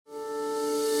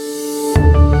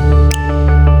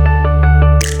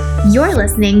You're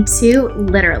listening to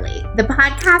Literally, the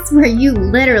podcast where you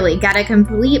literally get a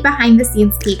complete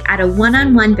behind-the-scenes peek at a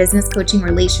one-on-one business coaching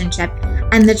relationship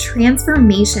and the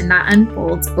transformation that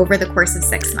unfolds over the course of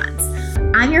 6 months.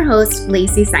 I'm your host,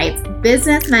 Lacey Seitz,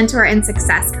 business mentor and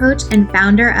success coach and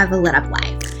founder of A Lit Up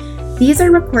Life. These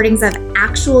are recordings of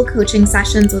actual coaching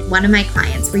sessions with one of my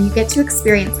clients where you get to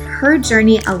experience her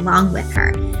journey along with her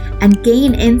and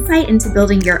gain insight into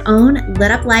building your own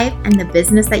lit up life and the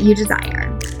business that you desire.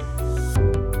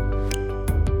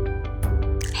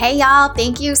 Hey y'all,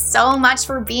 thank you so much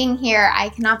for being here. I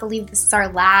cannot believe this is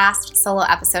our last solo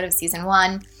episode of season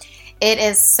 1. It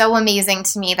is so amazing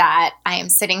to me that I am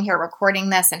sitting here recording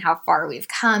this and how far we've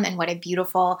come and what a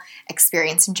beautiful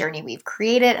experience and journey we've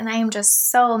created. And I am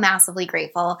just so massively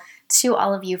grateful to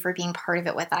all of you for being part of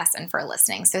it with us and for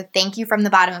listening. So thank you from the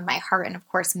bottom of my heart. And of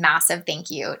course, massive thank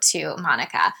you to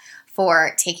Monica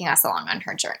for taking us along on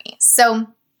her journey. So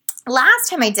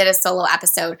last time I did a solo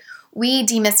episode, we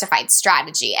demystified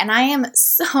strategy, and I am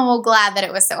so glad that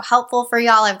it was so helpful for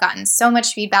y'all. I've gotten so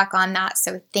much feedback on that,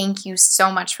 so thank you so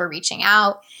much for reaching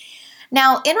out.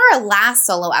 Now, in our last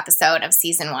solo episode of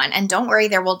season 1, and don't worry,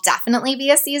 there will definitely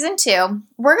be a season 2,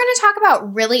 we're going to talk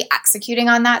about really executing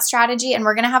on that strategy, and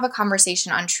we're going to have a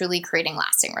conversation on truly creating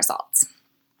lasting results.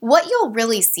 What you'll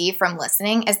really see from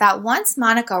listening is that once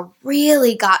Monica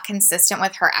really got consistent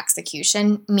with her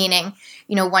execution, meaning,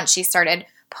 once she started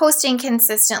posting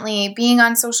consistently, being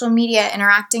on social media,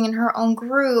 interacting in her own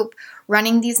group,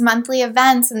 running these monthly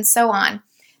events, and so on,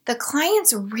 the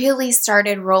clients really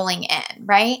started rolling in,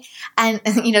 right? And,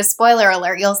 spoiler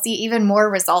alert, you'll see even more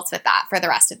results with that for the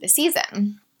rest of the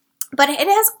season. But it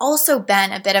has also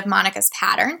been a bit of Monica's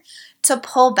pattern to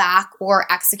pull back or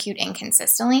execute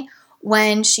inconsistently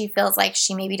when she feels like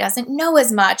she maybe doesn't know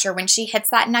as much or when she hits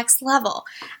that next level.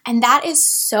 And that is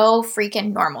so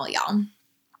freaking normal, y'all.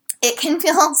 It can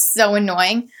feel so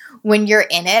annoying when you're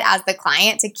in it as the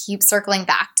client to keep circling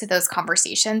back to those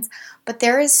conversations, but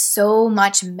there is so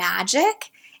much magic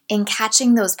in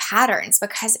catching those patterns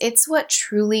because it's what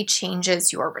truly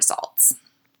changes your results.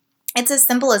 It's as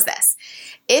simple as this.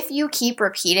 If you keep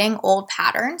repeating old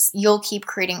patterns, you'll keep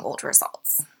creating old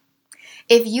results.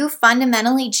 If you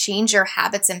fundamentally change your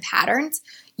habits and patterns,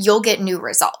 you'll get new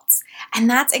results. And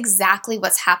that's exactly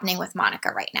what's happening with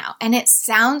Monica right now. And it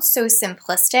sounds so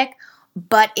simplistic,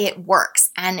 but it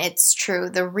works and it's true.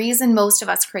 The reason most of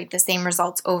us create the same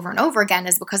results over and over again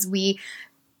is because we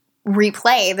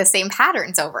replay the same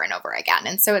patterns over and over again.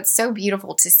 And so it's so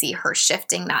beautiful to see her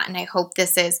shifting that. And I hope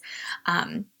this is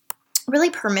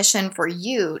really permission for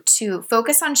you to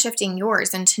focus on shifting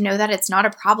yours and to know that it's not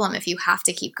a problem if you have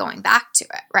to keep going back to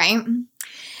it, right?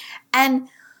 And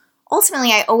ultimately,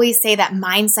 I always say that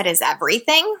mindset is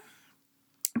everything,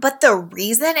 but the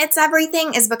reason it's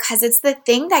everything is because it's the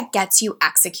thing that gets you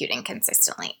executing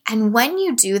consistently. And when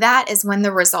you do that is when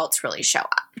the results really show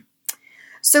up.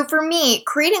 So for me,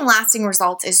 creating lasting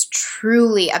results is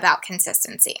truly about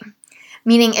consistency.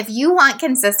 Meaning if you want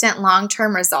consistent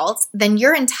long-term results, then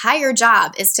your entire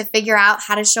job is to figure out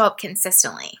how to show up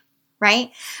consistently,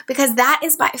 right? Because that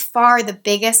is by far the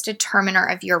biggest determiner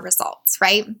of your results,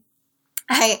 right?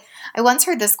 I once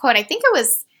heard this quote. I think it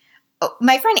was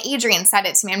my friend Adrienne said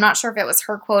it to me. I'm not sure if it was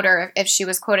her quote or if she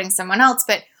was quoting someone else,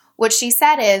 but what she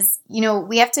said is,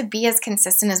 we have to be as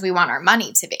consistent as we want our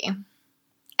money to be.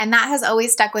 And that has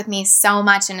always stuck with me so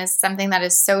much and is something that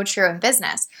is so true in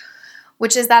business,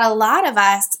 which is that a lot of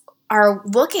us are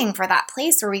looking for that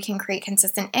place where we can create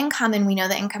consistent income and we know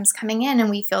the income's coming in and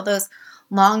we feel those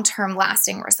long-term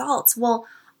lasting results. Well,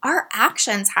 our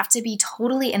actions have to be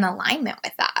totally in alignment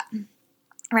with that,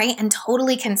 right? And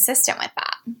totally consistent with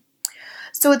that.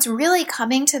 So it's really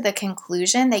coming to the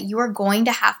conclusion that you are going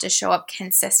to have to show up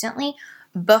consistently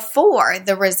before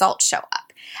the results show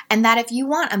up. And that if you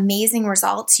want amazing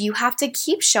results, you have to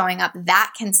keep showing up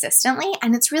that consistently,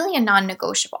 and it's really a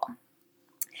non-negotiable.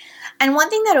 And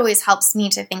one thing that always helps me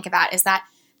to think about is that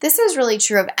this is really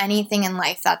true of anything in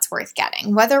life that's worth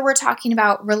getting, whether we're talking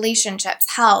about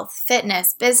relationships, health,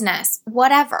 fitness, business,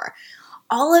 whatever.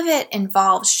 All of it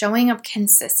involves showing up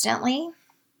consistently,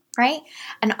 right?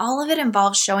 And all of it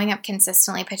involves showing up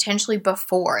consistently, potentially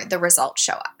before the results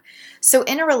show up. So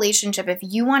in a relationship, if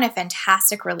you want a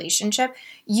fantastic relationship,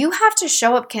 you have to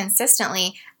show up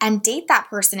consistently and date that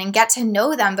person and get to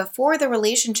know them before the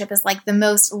relationship is like the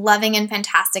most loving and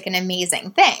fantastic and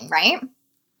amazing thing, right?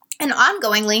 And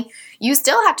ongoingly, you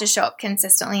still have to show up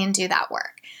consistently and do that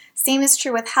work. Same is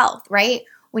true with health, right?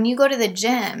 When you go to the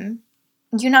gym,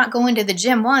 you're not going to the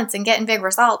gym once and getting big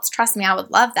results. Trust me, I would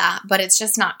love that, but it's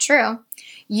just not true.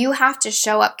 You have to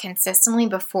show up consistently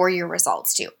before your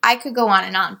results do. I could go on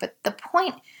and on, but the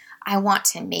point I want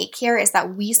to make here is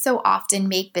that we so often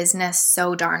make business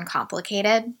so darn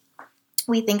complicated.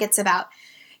 We think it's about,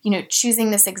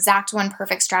 choosing this exact one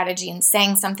perfect strategy and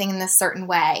saying something in this certain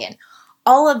way and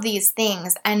all of these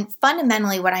things. And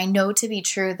fundamentally, what I know to be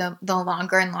true the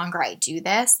longer and longer I do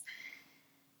this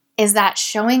is that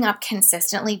showing up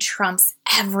consistently trumps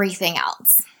everything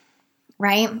else,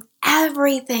 right?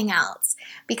 Everything else,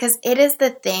 because it is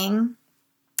the thing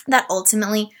that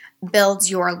ultimately builds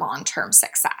your long-term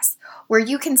success, where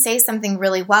you can say something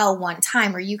really well one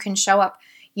time, or you can show up,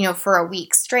 for a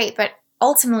week straight, but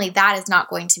ultimately that is not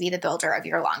going to be the builder of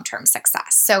your long-term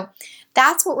success. So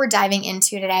that's what we're diving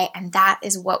into today, and that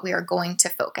is what we are going to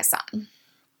focus on.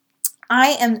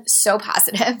 I am so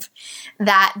positive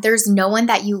that there's no one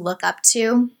that you look up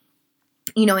to,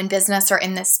 in business or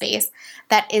in this space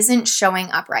that isn't showing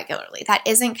up regularly, that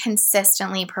isn't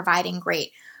consistently providing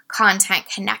great content,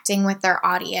 connecting with their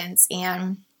audience,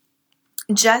 and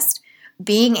just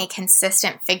being a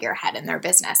consistent figurehead in their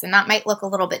business. And that might look a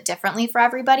little bit differently for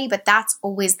everybody, but that's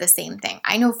always the same thing.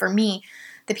 I know for me,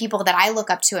 the people that I look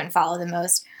up to and follow the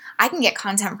most, I can get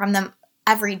content from them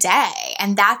every day.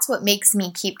 And that's what makes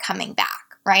me keep coming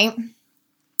back, right?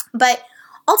 But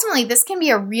ultimately, this can be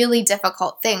a really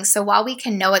difficult thing. So while we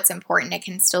can know it's important, it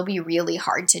can still be really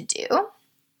hard to do.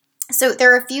 So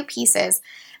there are a few pieces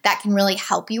that can really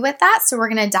help you with that. So we're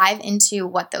going to dive into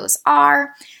what those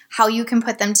are, how you can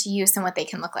put them to use, and what they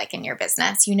can look like in your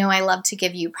business. I love to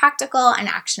give you practical and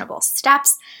actionable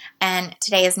steps, and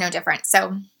today is no different.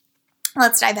 So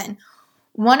let's dive in.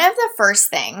 One of the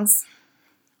first things,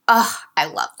 I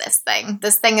love this thing.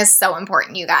 This thing is so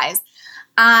important, you guys.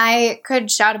 I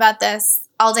could shout about this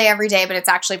all day, every day, but it's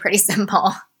actually pretty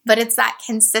simple. But it's that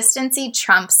consistency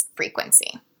trumps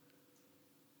frequency.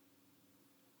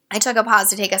 I took a pause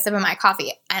to take a sip of my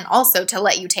coffee and also to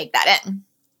let you take that in.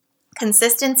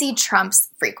 Consistency trumps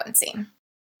frequency.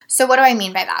 So what do I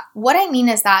mean by that? What I mean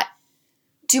is that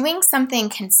doing something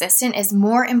consistent is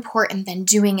more important than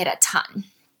doing it a ton.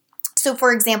 So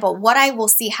for example, what I will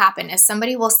see happen is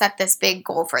somebody will set this big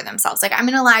goal for themselves. Like, I'm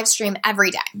going to live stream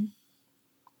every day,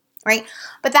 right?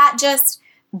 But that just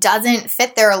doesn't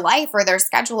fit their life or their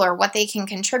schedule or what they can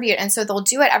contribute. And so they'll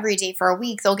do it every day for a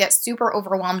week. They'll get super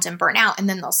overwhelmed and burn out, and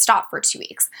then they'll stop for 2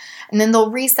 weeks. And then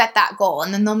they'll reset that goal,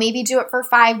 and then they'll maybe do it for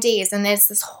 5 days. And it's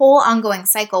this whole ongoing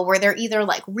cycle where they're either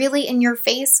like really in your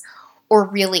face or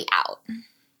really out.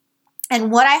 And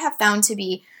what I have found to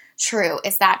be true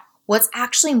is that what's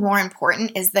actually more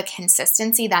important is the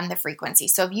consistency than the frequency.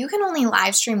 So if you can only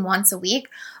live stream once a week,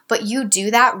 but you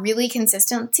do that really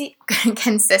consistently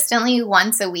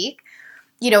once a week,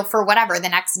 for whatever, the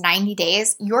next 90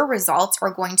 days, your results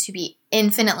are going to be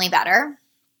infinitely better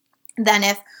than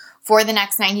if for the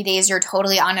next 90 days you're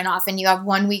totally on and off and you have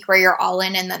 1 week where you're all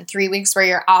in and then 3 weeks where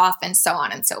you're off and so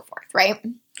on and so forth, right?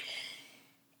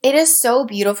 It is so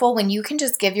beautiful when you can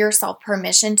just give yourself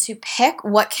permission to pick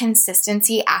what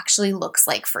consistency actually looks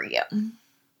like for you.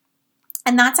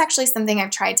 And that's actually something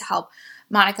I've tried to help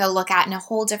Monica look at in a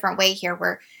whole different way here,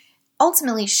 where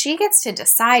ultimately she gets to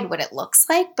decide what it looks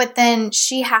like, but then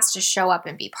she has to show up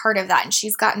and be part of that. And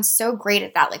she's gotten so great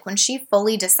at that. Like when she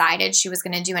fully decided she was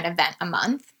going to do an event a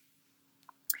month,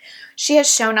 she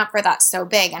has shown up for that so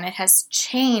big, and it has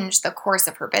changed the course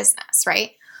of her business,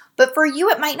 right? But for you,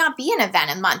 it might not be an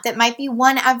event a month. It might be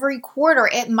one every quarter.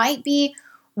 It might be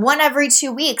one every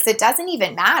 2 weeks. It doesn't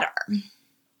even matter.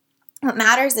 What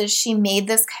matters is she made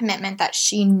this commitment that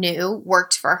she knew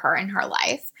worked for her in her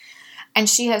life. And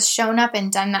she has shown up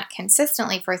and done that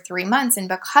consistently for 3 months. And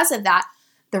because of that,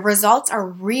 the results are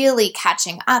really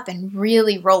catching up and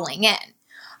really rolling in.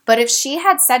 But if she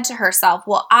had said to herself,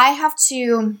 well, I have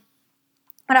to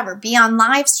be on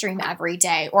live stream every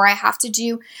day, or I have to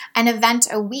do an event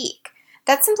a week,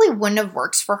 that simply wouldn't have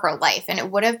worked for her life. And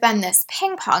it would have been this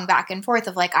ping pong back and forth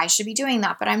of like, I should be doing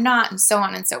that, but I'm not, and so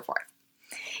on and so forth.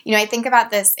 I think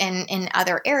about this in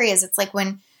other areas. It's like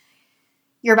when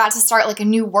you're about to start like a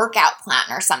new workout plan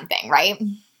or something, right?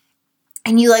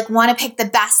 And you like want to pick the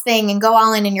best thing and go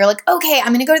all in, and you're like, okay,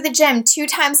 I'm going to go to the gym 2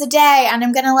 times a day, and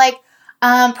I'm going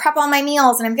to prep all my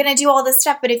meals, and I'm going to do all this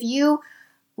stuff. But if you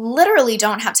literally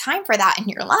don't have time for that in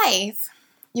your life,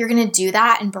 you're going to do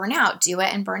that and burn out, do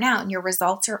it and burn out. And your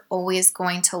results are always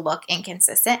going to look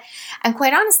inconsistent. And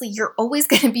quite honestly, you're always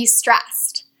going to be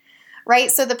stressed, right?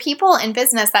 So the people in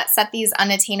business that set these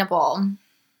unattainable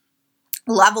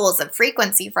levels of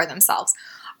frequency for themselves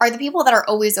are the people that are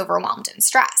always overwhelmed and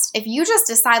stressed. If you just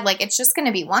decide like, it's just going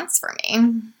to be once for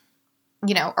me,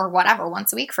 or whatever,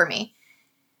 once a week for me,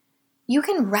 you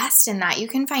can rest in that. You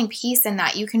can find peace in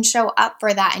that. You can show up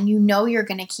for that, and you know you're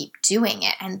going to keep doing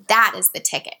it. And that is the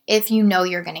ticket, if you know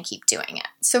you're going to keep doing it.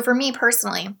 So for me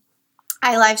personally,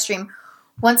 I live stream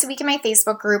once a week in my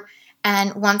Facebook group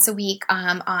and once a week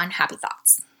on Happy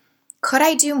Thoughts. Could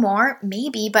I do more?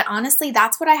 Maybe, but honestly,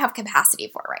 that's what I have capacity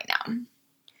for right now.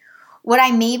 Would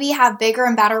I maybe have bigger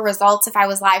and better results if I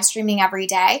was live streaming every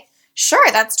day?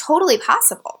 Sure, that's totally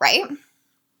possible, right?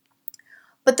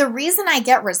 But the reason I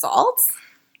get results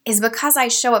is because I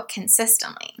show up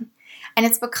consistently. And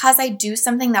it's because I do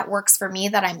something that works for me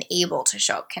that I'm able to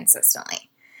show up consistently.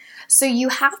 So you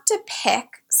have to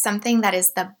pick something that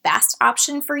is the best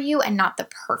option for you and not the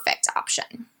perfect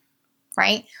option,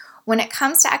 right? When it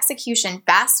comes to execution,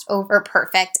 best over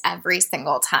perfect every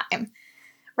single time,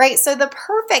 right? So the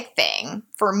perfect thing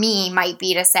for me might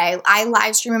be to say, I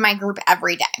live stream in my group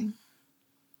every day.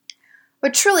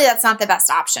 But truly, that's not the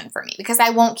best option for me because I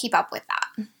won't keep up with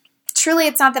that. Truly,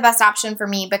 it's not the best option for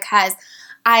me because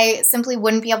I simply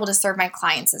wouldn't be able to serve my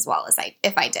clients as well as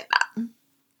if I did that.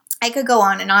 I could go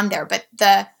on and on there, but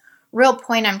the real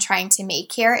point I'm trying to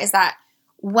make here is that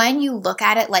when you look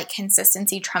at it like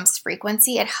consistency trumps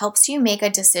frequency, it helps you make a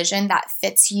decision that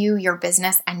fits you, your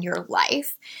business, and your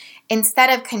life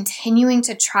instead of continuing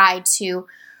to try to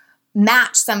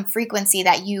match some frequency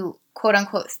that you quote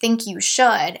unquote think you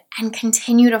should and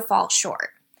continue to fall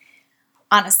short.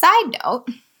 On a side note,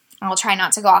 I'll try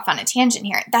not to go off on a tangent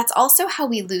here. That's also how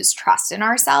we lose trust in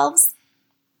ourselves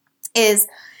is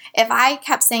if I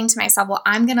kept saying to myself, well,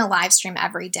 I'm going to live stream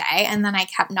every day, and then I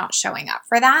kept not showing up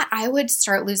for that, I would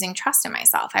start losing trust in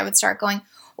myself. I would start going,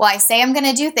 well, I say I'm going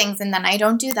to do things and then I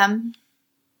don't do them,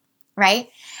 right?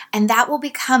 And that will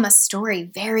become a story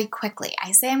very quickly.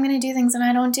 I say I'm going to do things and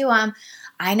I don't do them.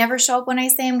 I never show up when I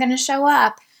say I'm going to show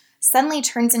up. Suddenly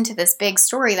turns into this big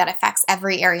story that affects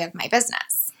every area of my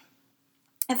business.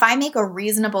 If I make a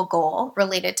reasonable goal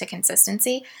related to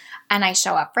consistency and I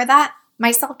show up for that,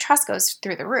 my self-trust goes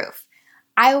through the roof.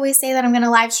 I always say that I'm going to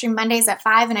live stream Mondays at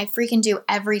 5 and I freaking do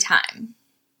every time.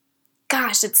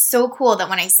 Gosh, it's so cool that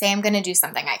when I say I'm going to do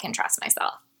something, I can trust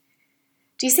myself.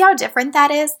 Do you see how different that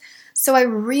is? So I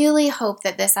really hope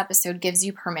that this episode gives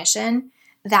you permission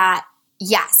that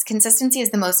yes, consistency is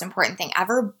the most important thing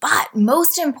ever, but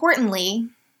most importantly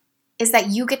is that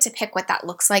you get to pick what that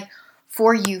looks like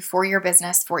for you, for your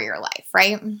business, for your life,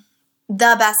 right?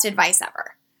 The best advice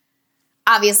ever.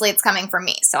 Obviously, it's coming from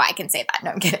me, so I can say that. No,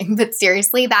 I'm kidding. But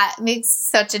seriously, that makes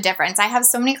such a difference. I have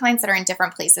so many clients that are in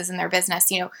different places in their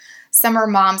business. You know, some are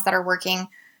moms that are working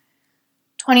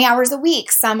 20 hours a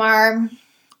week. Some are,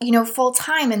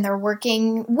 full-time and they're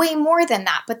working way more than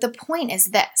that. But the point is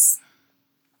this.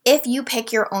 If you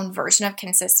pick your own version of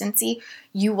consistency,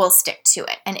 you will stick to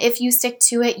it. And if you stick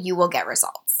to it, you will get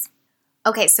results.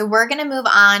 Okay, so we're going to move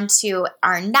on to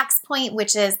our next point,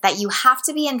 which is that you have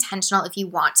to be intentional if you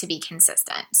want to be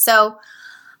consistent. So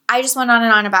I just went on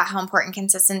and on about how important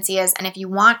consistency is. And if you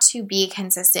want to be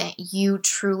consistent, you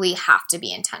truly have to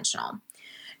be intentional.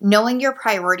 Knowing your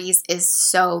priorities is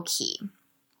so key.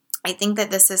 I think that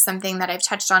this is something that I've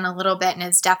touched on a little bit and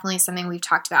is definitely something we've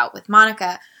talked about with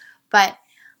Monica. But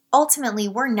ultimately,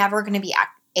 we're never going to be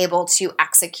able to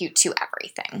execute to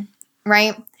everything,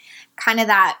 right? Kind of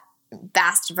that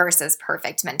best versus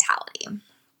perfect mentality.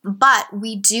 But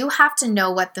we do have to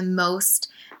know what the most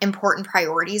important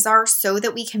priorities are so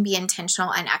that we can be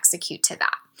intentional and execute to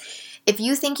that. If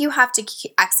you think you have to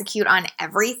execute on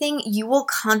everything, you will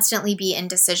constantly be in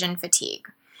decision fatigue.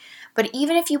 But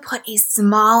even if you put a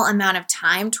small amount of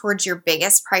time towards your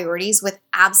biggest priorities with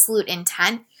absolute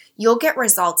intent, you'll get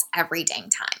results every dang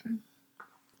time.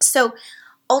 So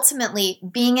ultimately,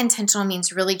 being intentional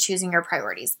means really choosing your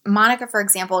priorities. Monica, for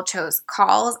example, chose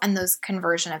calls and those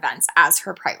conversion events as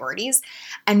her priorities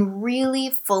and really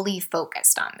fully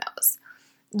focused on those.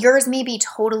 Yours may be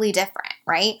totally different,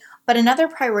 right? But another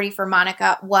priority for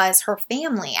Monica was her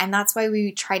family, and that's why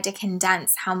we tried to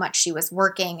condense how much she was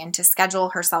working and to schedule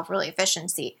herself really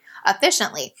efficiently.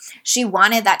 She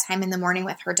wanted that time in the morning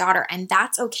with her daughter, and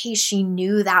that's okay. She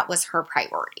knew that was her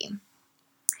priority.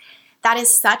 That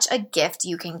is such a gift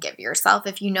you can give yourself.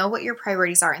 If you know what your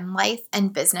priorities are in life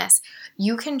and business,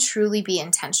 you can truly be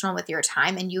intentional with your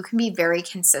time and you can be very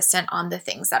consistent on the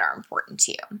things that are important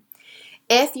to you.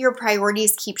 If your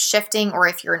priorities keep shifting or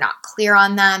if you're not clear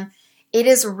on them, it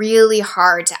is really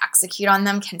hard to execute on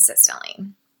them consistently.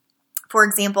 For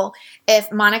example,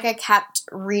 if Monica kept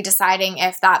redeciding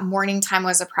if that morning time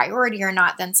was a priority or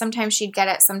not, then sometimes she'd get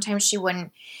it, sometimes she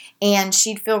wouldn't. And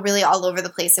she'd feel really all over the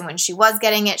place. And when she was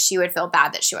getting it, she would feel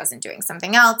bad that she wasn't doing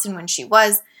something else. And when she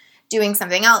was doing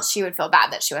something else, she would feel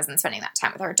bad that she wasn't spending that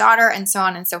time with her daughter and so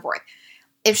on and so forth.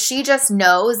 if she just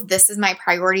knows this is my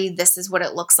priority, this is what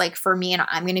it looks like for me, and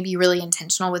I'm going to be really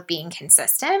intentional with being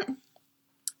consistent,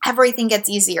 everything gets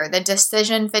easier. The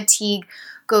decision fatigue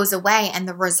goes away and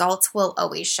the results will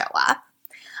always show up.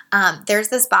 There's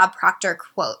this Bob Proctor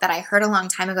quote that I heard a long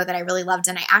time ago that I really loved,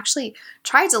 and I actually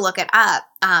tried to look it up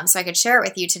so I could share it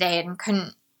with you today and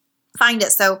couldn't find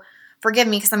it. So forgive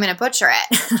me because I'm going to butcher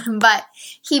it. But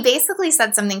he basically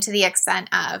said something to the extent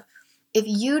of, if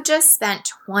you just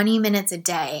spent 20 minutes a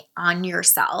day on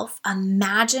yourself,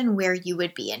 imagine where you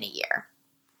would be in a year.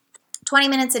 20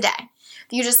 minutes a day. If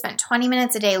you just spent 20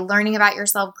 minutes a day learning about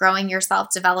yourself, growing yourself,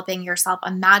 developing yourself,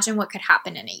 imagine what could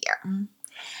happen in a year.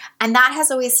 And that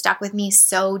has always stuck with me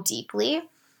so deeply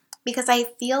because I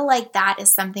feel like that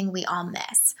is something we all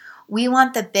miss. We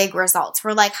want the big results.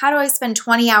 We're like, how do I spend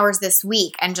 20 hours this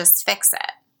week and just fix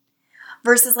it?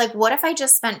 Versus like, what if I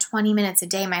just spent 20 minutes a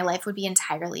day? My life would be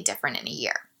entirely different in a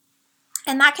year.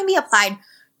 And that can be applied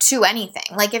to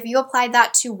anything. Like if you applied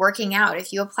that to working out,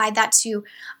 if you applied that to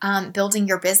building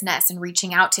your business and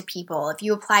reaching out to people, if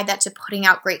you applied that to putting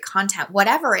out great content,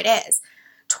 whatever it is,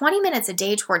 20 minutes a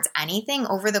day towards anything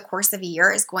over the course of a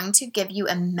year is going to give you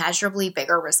immeasurably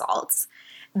bigger results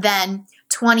than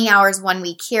 20 hours 1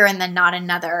 week here and then not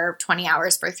another 20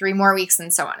 hours for 3 more weeks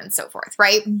and so on and so forth,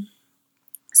 right?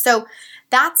 So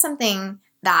that's something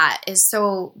that is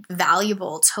so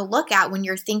valuable to look at when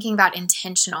you're thinking about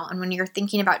intentional and when you're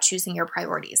thinking about choosing your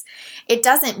priorities. It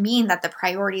doesn't mean that the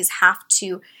priorities have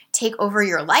to take over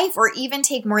your life or even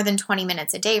take more than 20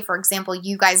 minutes a day. For example,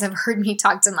 you guys have heard me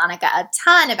talk to Monica a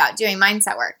ton about doing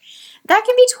mindset work. That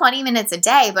can be 20 minutes a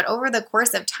day, but over the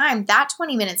course of time, that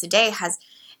 20 minutes a day has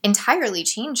entirely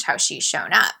changed how she's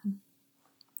shown up.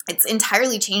 It's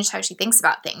entirely changed how she thinks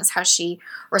about things, how she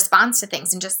responds to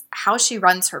things, and just how she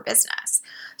runs her business.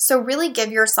 So really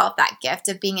give yourself that gift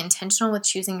of being intentional with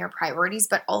choosing your priorities,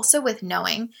 but also with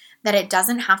knowing that it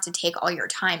doesn't have to take all your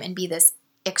time and be this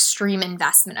extreme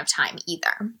investment of time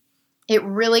either. It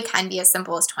really can be as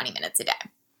simple as 20 minutes a day.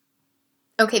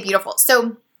 Okay, beautiful.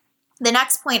 So the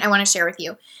next point I want to share with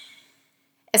you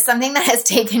is something that has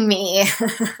taken me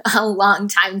a long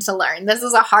time to learn. This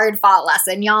is a hard fought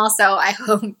lesson, y'all, so I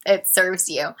hope it serves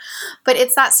you. But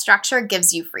it's that structure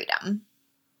gives you freedom.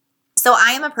 So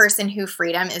I am a person who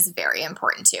freedom is very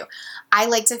important to. I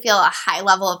like to feel a high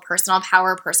level of personal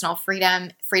power, personal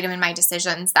freedom in my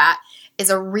decisions. That is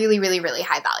a really, really, really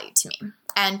high value to me.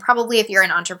 And probably if you're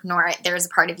an entrepreneur, there's a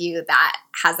part of you that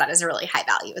has that as a really high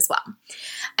value as well.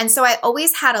 And so I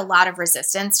always had a lot of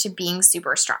resistance to being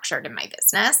super structured in my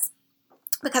business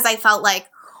because I felt like,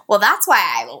 well, that's why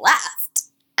I left.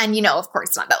 And, of course,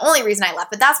 it's not the only reason I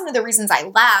left, but that's one of the reasons I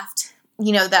left,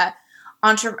 the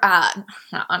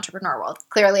not entrepreneur world.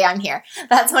 Clearly I'm here.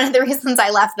 That's one of the reasons I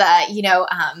left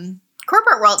the,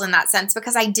 corporate world in that sense,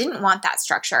 because I didn't want that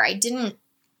structure. I didn't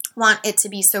want it to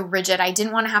be so rigid. I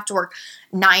didn't want to have to work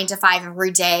 9 to 5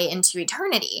 every day into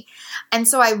eternity. And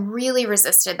so I really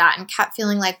resisted that and kept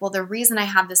feeling like, well, the reason I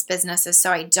have this business is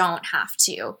so I don't have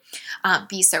to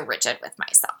be so rigid with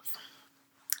myself.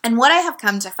 And what I have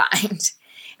come to find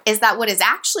is that what is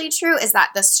actually true is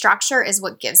that the structure is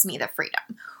what gives me the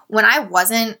freedom. When I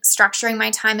wasn't structuring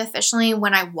my time efficiently,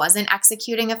 when I wasn't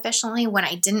executing efficiently, when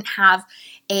I didn't have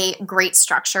a great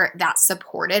structure that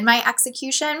supported my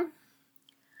execution,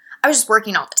 I was just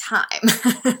working all the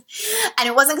time. And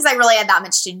it wasn't because I really had that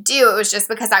much to do. It was just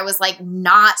because I was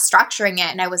not structuring it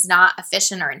and I was not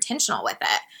efficient or intentional with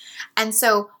it. And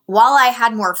so while I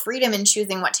had more freedom in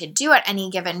choosing what to do at any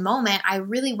given moment, I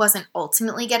really wasn't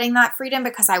ultimately getting that freedom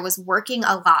because I was working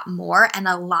a lot more and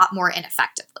a lot more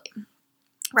ineffectively,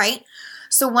 right?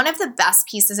 So one of the best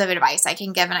pieces of advice I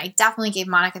can give, and I definitely gave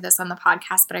Monica this on the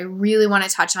podcast, but I really want to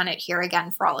touch on it here again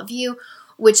for all of you,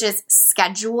 which is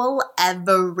schedule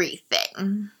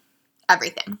everything.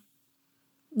 Everything.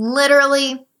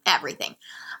 Literally everything.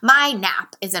 My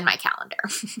nap is in my calendar.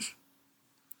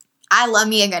 I love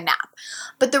me a good nap.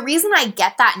 But the reason I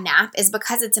get that nap is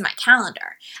because it's in my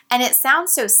calendar. And it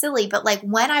sounds so silly, but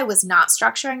when I was not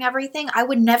structuring everything, I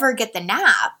would never get the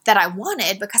nap that I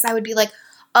wanted because I would be like,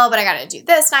 oh, but I got to do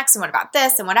this next and what about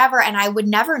this and whatever. And I would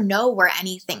never know where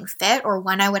anything fit or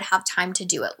when I would have time to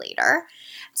do it later.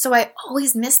 So I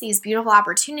always miss these beautiful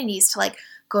opportunities to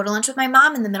go to lunch with my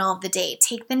mom in the middle of the day,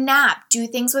 take the nap, do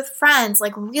things with friends,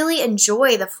 really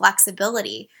enjoy the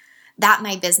flexibility that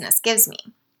my business gives me.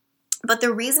 But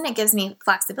the reason it gives me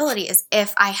flexibility is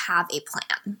if I have a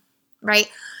plan, right?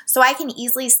 So I can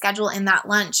easily schedule in that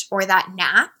lunch or that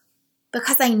nap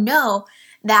because I know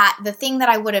that the thing that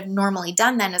I would have normally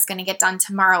done then is going to get done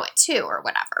tomorrow at 2 or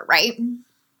whatever, right?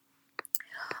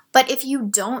 But if you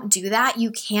don't do that,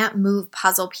 you can't move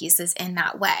puzzle pieces in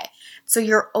that way. So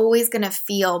you're always going to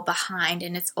feel behind,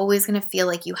 and it's always going to feel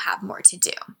like you have more to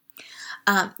do.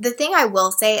 The thing I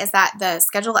will say is that the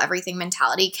schedule everything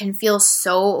mentality can feel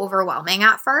so overwhelming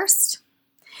at first.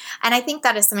 And I think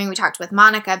that is something we talked with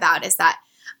Monica about, is that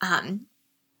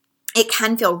it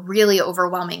can feel really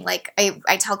overwhelming. Like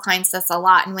I tell clients this a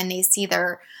lot, and when they see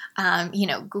their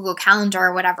Google Calendar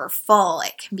or whatever full,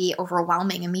 it can be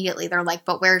overwhelming immediately. They're like,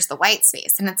 but where's the white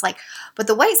space? And it's like, but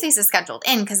the white space is scheduled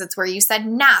in because it's where you said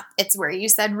nap. It's where you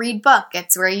said read book.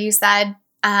 It's where you said,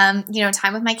 time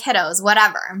with my kiddos,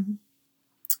 whatever.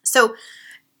 So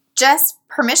just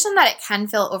permission that it can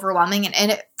feel overwhelming,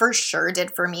 and it for sure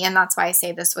did for me. And that's why I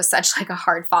say this was such like a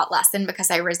hard fought lesson, because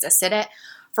I resisted it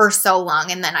for so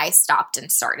long. And then I stopped and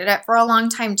started it for a long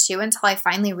time too, until I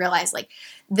finally realized like,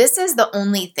 this is the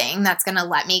only thing that's going to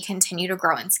let me continue to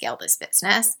grow and scale this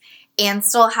business and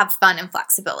still have fun and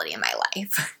flexibility in my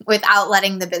life without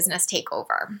letting the business take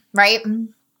over, right?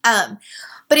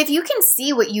 But if you can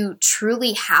see what you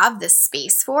truly have this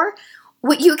space for,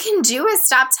 what you can do is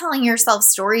stop telling yourself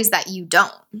stories that you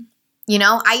don't.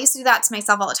 I used to do that to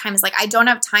myself all the time. It's like, I don't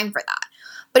have time for that.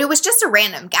 But it was just a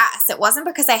random guess. It wasn't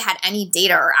because I had any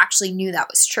data or actually knew that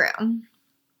was true. And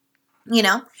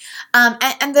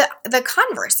the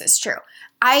converse is true.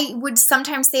 I would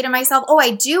sometimes say to myself, oh,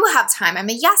 I do have time. I'm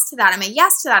a yes to that. I'm a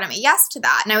yes to that. I'm a yes to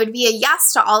that. And I would be a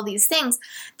yes to all these things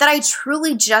that I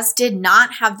truly just did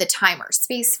not have the time or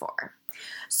space for.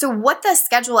 So what the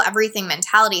schedule everything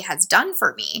mentality has done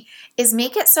for me is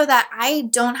make it so that I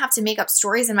don't have to make up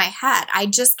stories in my head. I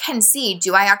just can see,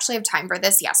 do I actually have time for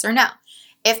this? Yes or no?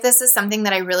 If this is something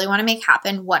that I really want to make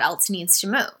happen, what else needs to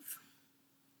move?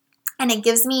 And it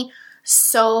gives me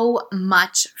so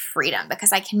much freedom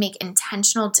because I can make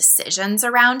intentional decisions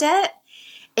around it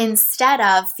instead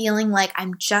of feeling like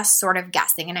I'm just sort of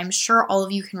guessing. And I'm sure all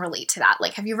of you can relate to that.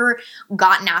 Like, have you ever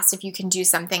gotten asked if you can do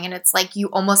something and it's like you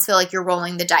almost feel like you're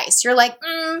rolling the dice? You're like,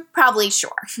 probably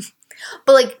sure.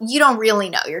 But like, you don't really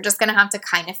know. You're just going to have to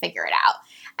kind of figure it out.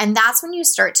 And that's when you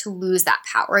start to lose that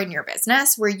power in your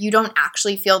business, where you don't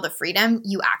actually feel the freedom.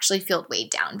 You actually feel weighed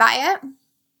down by it.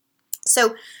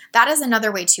 So that is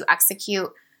another way to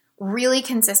execute really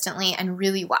consistently and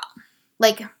really well.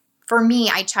 Like for me,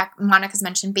 I check, Monica's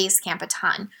mentioned Basecamp a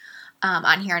ton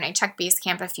on here, and I check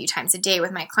Basecamp a few times a day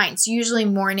with my clients, usually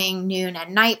morning, noon,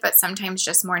 and night, but sometimes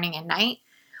just morning and night.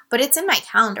 But it's in my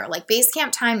calendar. Like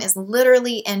Basecamp time is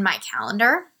literally in my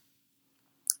calendar.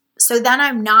 So then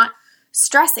I'm not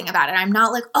stressing about it. I'm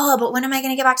not like, oh, but when am I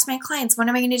going to get back to my clients? When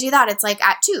am I going to do that? It's like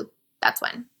at 2. That's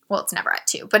when. Well, it's never at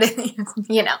 2, but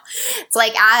it's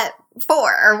like at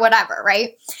 4 or whatever,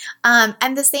 right?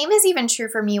 And the same is even true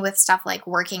for me with stuff like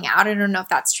working out. I don't know if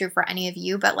that's true for any of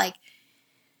you, but like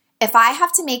if I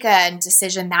have to make a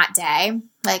decision that day,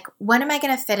 like when am I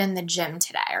going to fit in the gym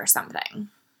today or something?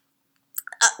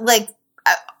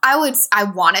 I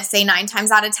want to say 9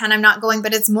 times out of 10 I'm not going,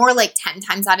 but it's more like 10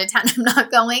 times out of 10 I'm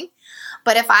not going.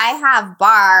 But if I have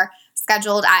bar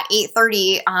scheduled at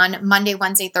 8:30 on Monday,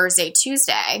 Wednesday, Thursday,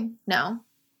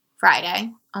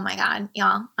 Friday. Oh my God,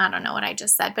 y'all. I don't know what I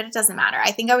just said, but it doesn't matter.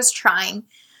 I think I was trying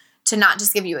to not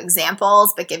just give you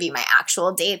examples, but give you my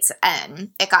actual dates,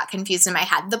 and it got confused in my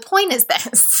head. The point is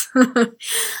this.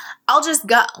 I'll just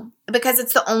go because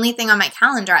it's the only thing on my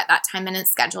calendar at that time, and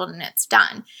it's scheduled and it's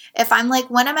done. If I'm like,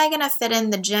 when am I going to fit in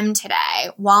the gym today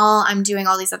while I'm doing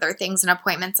all these other things and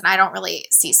appointments and I don't really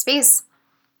see space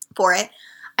for it,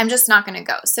 I'm just not going to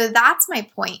go. So that's my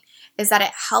point, is that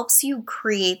it helps you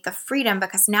create the freedom,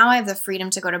 because now I have the freedom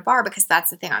to go to bar because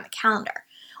that's the thing on the calendar,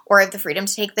 or I have the freedom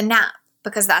to take the nap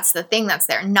because that's the thing that's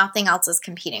there. Nothing else is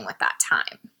competing with that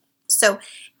time. So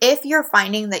if you're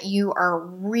finding that you are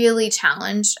really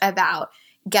challenged about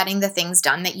getting the things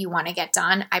done that you want to get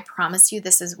done, I promise you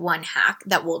this is one hack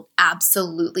that will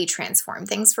absolutely transform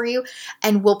things for you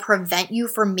and will prevent you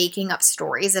from making up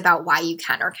stories about why you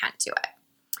can or can't do it.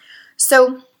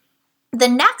 So the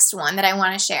next one that I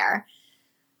want to share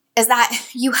is that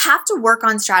you have to work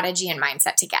on strategy and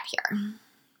mindset to get here.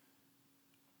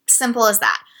 Simple as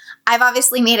that. I've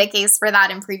obviously made a case for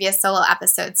that in previous solo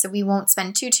episodes, so we won't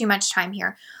spend too much time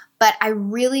here. But I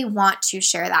really want to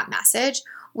share that message,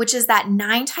 which is that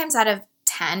 9 times out of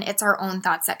 10, it's our own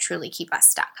thoughts that truly keep us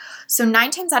stuck. So 9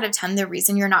 times out of 10, the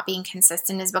reason you're not being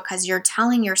consistent is because you're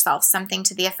telling yourself something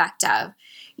to the effect of,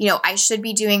 I should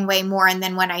be doing way more, and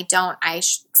then when I don't, I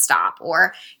stop.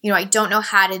 Or, I don't know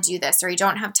how to do this, or I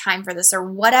don't have time for this, or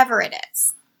whatever it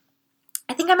is.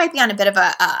 I think I might be on a bit of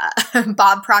a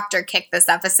Bob Proctor kick this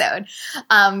episode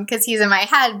because he's in my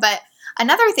head. But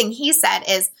another thing he said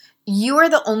is, You are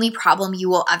the only problem you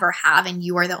will ever have, and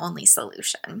you are the only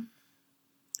solution.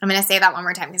 I'm going to say that one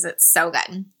more time because it's so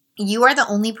good. You are the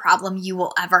only problem you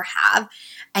will ever have,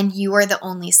 and you are the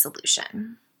only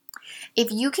solution.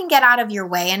 If you can get out of your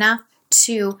way enough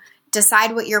to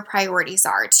decide what your priorities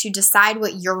are, to decide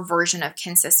what your version of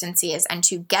consistency is, and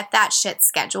to get that shit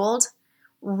scheduled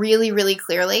really, really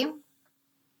clearly,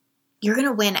 you're going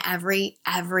to win every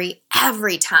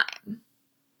time,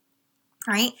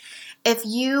 right? If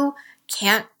you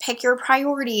can't pick your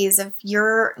priorities, if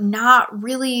you're not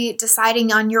really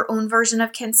deciding on your own version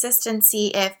of consistency,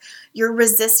 if you're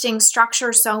resisting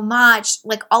structure so much,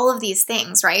 like all of these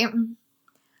things, right?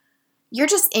 You're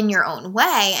just in your own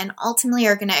way and ultimately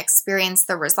are going to experience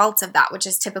the results of that, which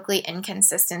is typically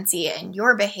inconsistency in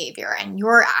your behavior and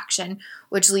your action,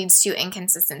 which leads to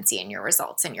inconsistency in your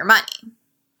results and your money.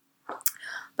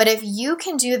 But if you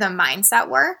can do the mindset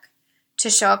work to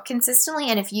show up consistently,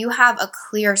 and if you have a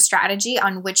clear strategy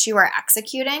on which you are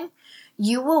executing,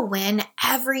 you will win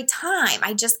every time.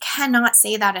 I just cannot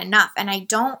say that enough. And I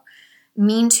don't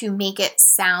mean to make it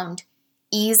sound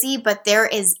easy, but there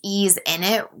is ease in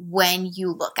it when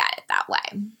you look at it that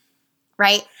way,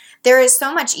 right? There is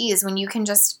so much ease when you can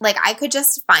just, like, I could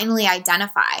just finally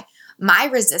identify my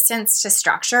resistance to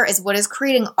structure is what is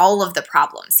creating all of the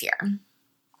problems here.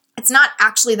 It's not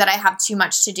actually that I have too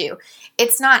much to do.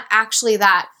 It's not actually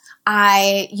that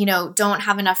I, don't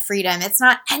have enough freedom. It's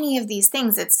not any of these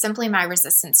things. It's simply my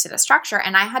resistance to the structure.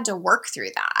 And I had to work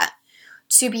through that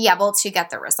to be able to get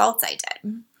the results I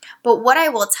did. But what I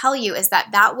will tell you is that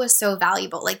that was so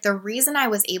valuable. Like, the reason I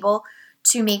was able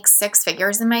to make 6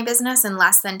 figures in my business in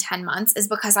less than 10 months is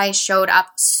because I showed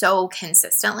up so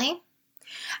consistently.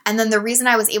 And then the reason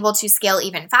I was able to scale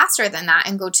even faster than that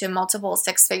and go to multiple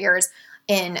 6 figures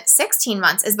in 16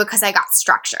 months is because I got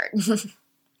structured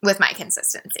with my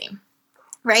consistency,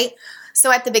 right?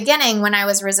 So at the beginning, when I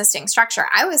was resisting structure,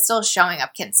 I was still showing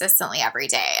up consistently every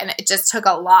day, and it just took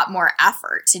a lot more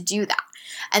effort to do that.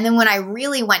 And then when I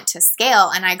really went to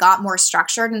scale and I got more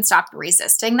structured and stopped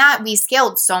resisting that, we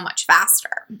scaled so much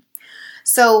faster.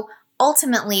 So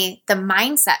ultimately, the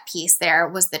mindset piece there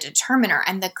was the determiner,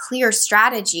 and the clear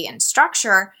strategy and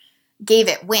structure gave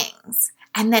it wings.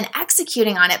 And then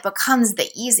executing on it becomes the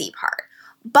easy part.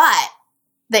 But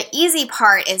the easy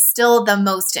part is still the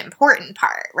most important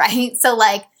part, right? So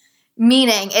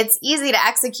meaning it's easy to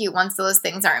execute once those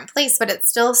things are in place, but it's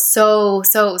still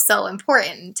so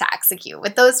important to execute.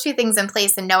 With those 2 things in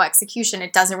place and no execution,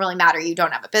 it doesn't really matter. You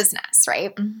don't have a business,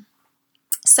 right?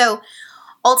 So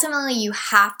ultimately, you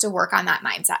have to work on that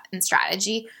mindset and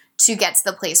strategy to get to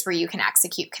the place where you can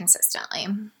execute consistently.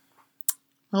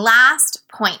 Last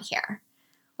point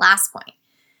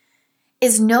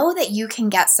is know that you can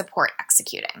get support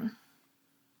executing.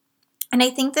 And I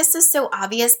think this is so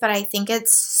obvious, but I think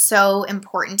it's so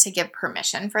important to give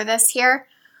permission for this here,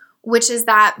 which is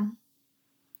that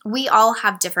we all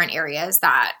have different areas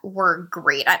that we're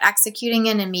great at executing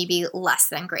in and maybe less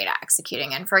than great at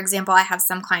executing in. For example, I have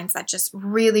some clients that just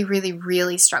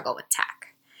really struggle with tech.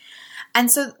 And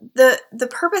so the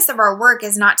purpose of our work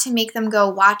is not to make them go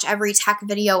watch every tech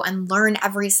video and learn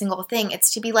every single thing.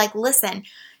 It's to be like, listen,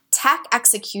 tech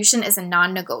execution is a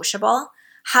non-negotiable.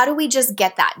 How do we just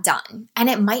get that done? And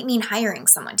it might mean hiring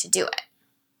someone to do it,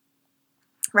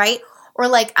 right? Or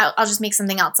I'll just make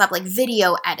something else up, like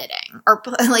video editing, or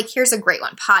here's a great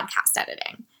one, podcast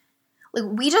editing.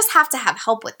 We just have to have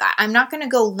help with that. I'm not going to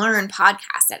go learn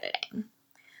podcast editing.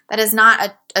 That is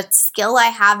not a skill I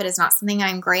have. It is not something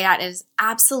I'm great at. It is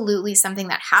absolutely something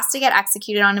that has to get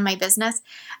executed on in my business,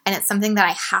 and it's something that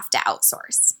I have to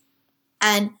outsource.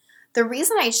 And the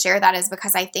reason I share that is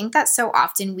because I think that so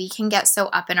often we can get so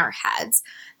up in our heads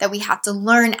that we have to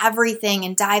learn everything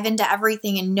and dive into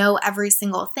everything and know every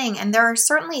single thing. And there are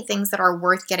certainly things that are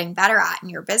worth getting better at in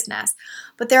your business,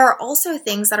 but there are also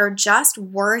things that are just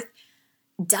worth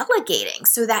delegating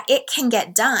so that it can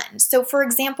get done. So for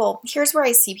example, here's where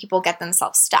I see people get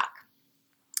themselves stuck.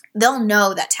 They'll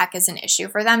know that tech is an issue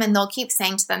for them, and they'll keep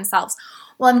saying to themselves,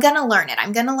 well, I'm going to learn it.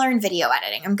 I'm going to learn video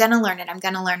editing. I'm going to learn it. I'm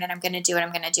going to learn it. I'm going to do it.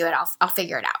 I'm going to do it. I'll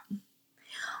figure it out.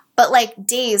 But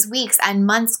days, weeks, and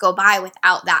months go by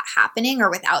without that happening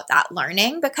or without that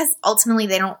learning, because ultimately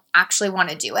they don't actually want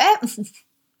to do it.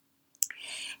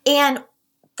 And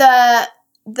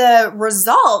the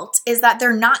result is that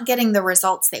they're not getting the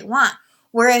results they want.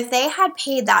 Where if they had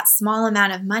paid that small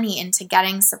amount of money into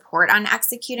getting support on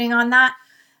executing on that,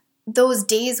 those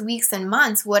days, weeks, and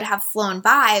months would have flown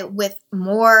by with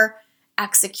more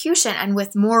execution and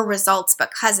with more results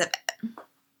because of it.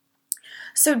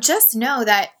 So just know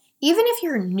that even if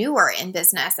you're newer in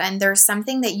business and there's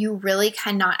something that you really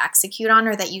cannot execute on,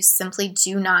 or that you simply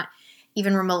do not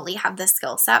even remotely have the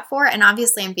skill set for. And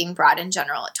obviously I'm being broad in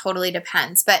general. It totally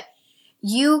depends, but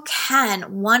you can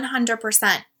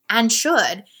 100% and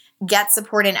should get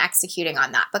support in executing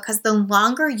on that, because the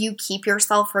longer you keep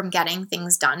yourself from getting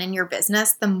things done in your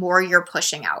business, the more you're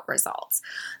pushing out results.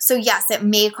 So yes, it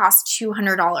may cost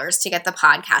 $200 to get the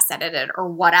podcast edited or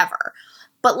whatever,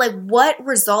 but like, what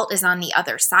result is on the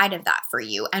other side of that for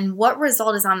you? And what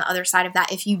result is on the other side of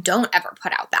that if you don't ever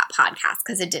put out that podcast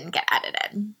because it didn't get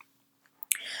edited?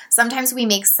 Sometimes we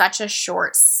make such a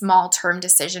short, small-term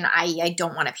decision, i.e. I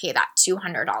don't want to pay that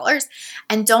 $200,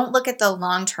 and don't look at the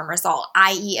long-term result,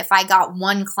 i.e. if I got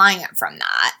one client from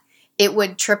that, it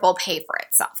would triple pay for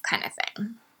itself kind of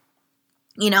thing.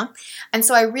 And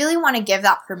so I really want to give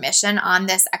that permission on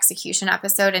this execution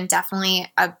episode, and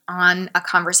definitely on a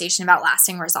conversation about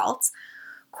lasting results.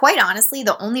 Quite honestly,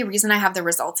 the only reason I have the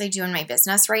results I do in my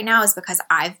business right now is because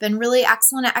I've been really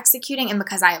excellent at executing and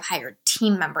because I have hired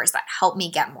team members that help me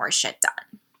get more shit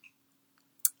done.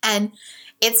 And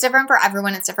it's different for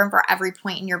everyone. It's different for every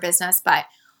point in your business, but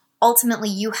ultimately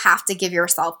you have to give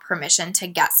yourself permission to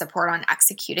get support on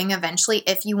executing eventually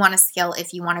if you want to scale,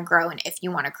 if you want to grow, and if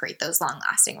you want to create those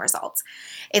long-lasting results.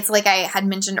 It's like I had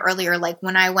mentioned earlier, like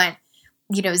when I went,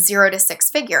 0 to 6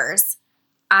 figures,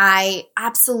 I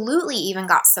absolutely even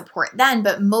got support then,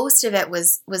 but most of it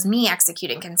was me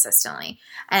executing consistently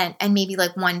and maybe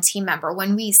like one team member.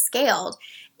 When we scaled,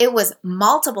 it was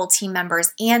multiple team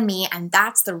members and me, and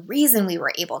that's the reason we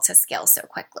were able to scale so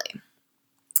quickly.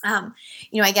 I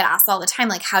get asked all the time,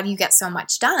 like, how do you get so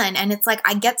much done? And it's like,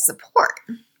 I get support.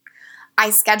 I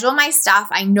schedule my stuff.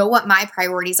 I know what my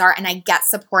priorities are, and I get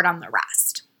support on the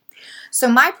rest. So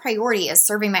my priority is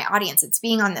serving my audience. It's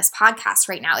being on this podcast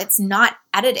right now. It's not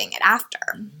editing it after.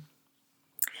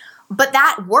 But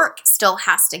that work still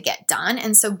has to get done.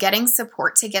 And so getting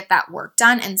support to get that work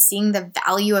done and seeing the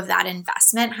value of that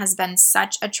investment has been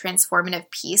such a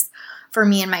transformative piece for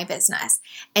me and my business.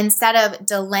 Instead of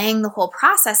delaying the whole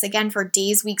process again for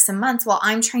days, weeks, and months while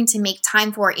I'm trying to make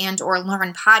time for and or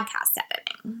learn podcast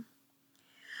editing.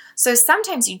 So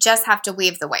sometimes you just have to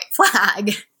wave the white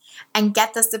flag and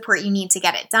get the support you need to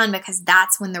get it done, because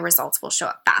that's when the results will show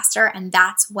up faster. And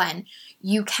that's when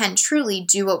you can truly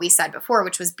do what we said before,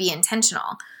 which was be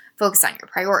intentional, focus on your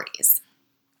priorities,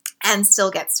 and still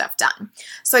get stuff done.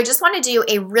 So I just want to do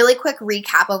a really quick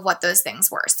recap of what those things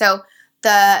were. So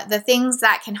the things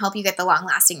that can help you get the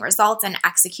long-lasting results and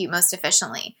execute most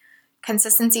efficiently.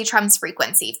 Consistency trumps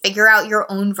frequency. Figure out your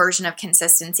own version of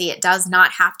consistency. It does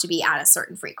not have to be at a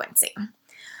certain frequency.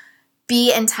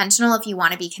 Be intentional if you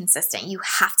want to be consistent. You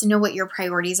have to know what your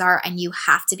priorities are, and you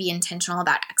have to be intentional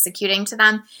about executing to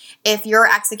them. If you're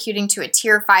executing to a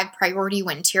tier 5 priority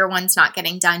when tier 1's not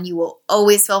getting done, you will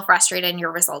always feel frustrated and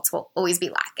your results will always be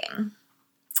lacking.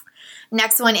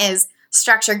 Next one is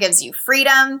structure gives you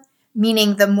freedom,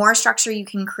 meaning the more structure you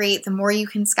can create, the more you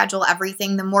can schedule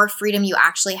everything, the more freedom you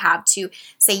actually have to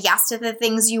say yes to the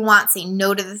things you want, say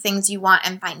no to the things you want,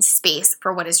 and find space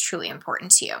for what is truly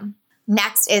important to you.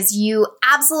 Next is you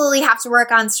absolutely have to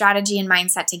work on strategy and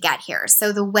mindset to get here.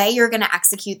 So the way you're going to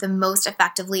execute the most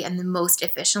effectively and the most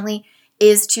efficiently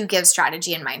is to give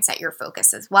strategy and mindset your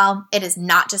focus as well. It is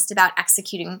not just about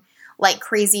executing like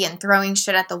crazy and throwing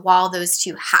shit at the wall. Those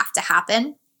two have to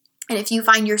happen. And if you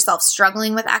find yourself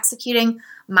struggling with executing,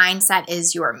 mindset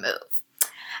is your move.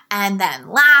 And then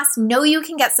last, know you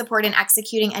can get support in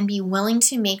executing and be willing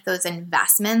to make those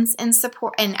investments in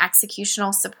support and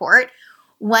executional support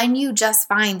when you just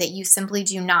find that you simply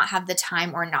do not have the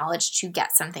time or knowledge to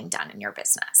get something done in your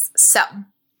business. So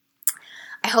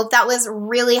I hope that was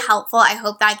really helpful. I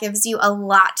hope that gives you a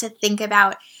lot to think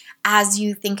about as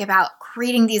you think about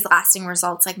creating these lasting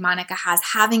results like Monica has,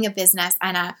 having a business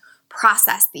and a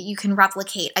process that you can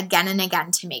replicate again and again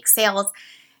to make sales.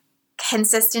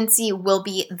 Consistency will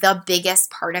be the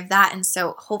biggest part of that. And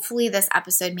so hopefully this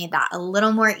episode made that a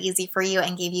little more easy for you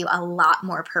and gave you a lot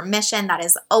more permission. That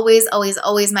is always, always,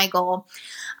 always my goal.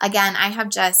 Again, I have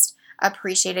just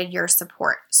appreciated your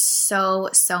support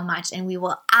so much. And we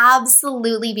will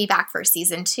absolutely be back for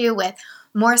season 2 with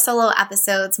more solo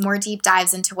episodes, more deep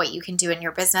dives into what you can do in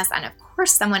your business, and of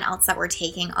course, someone else that we're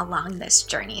taking along this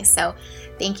journey. So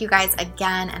thank you guys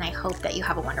again, and I hope that you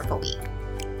have a wonderful week.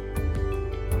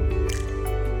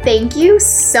 Thank you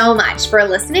so much for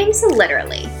listening to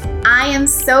Literally. I am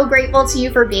so grateful to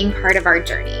you for being part of our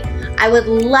journey. I would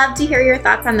love to hear your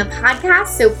thoughts on the podcast,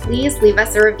 so please leave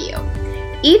us a review.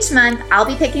 Each month, I'll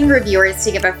be picking reviewers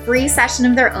to give a free session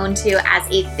of their own to as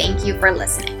a thank you for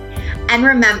listening. And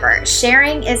remember,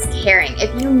 sharing is caring.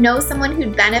 If you know someone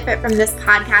who'd benefit from this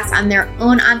podcast on their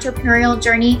own entrepreneurial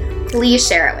journey, please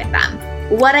share it with them.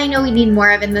 What I know we need more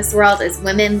of in this world is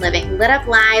women living lit up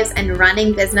lives and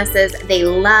running businesses they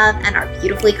love and are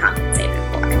beautifully confident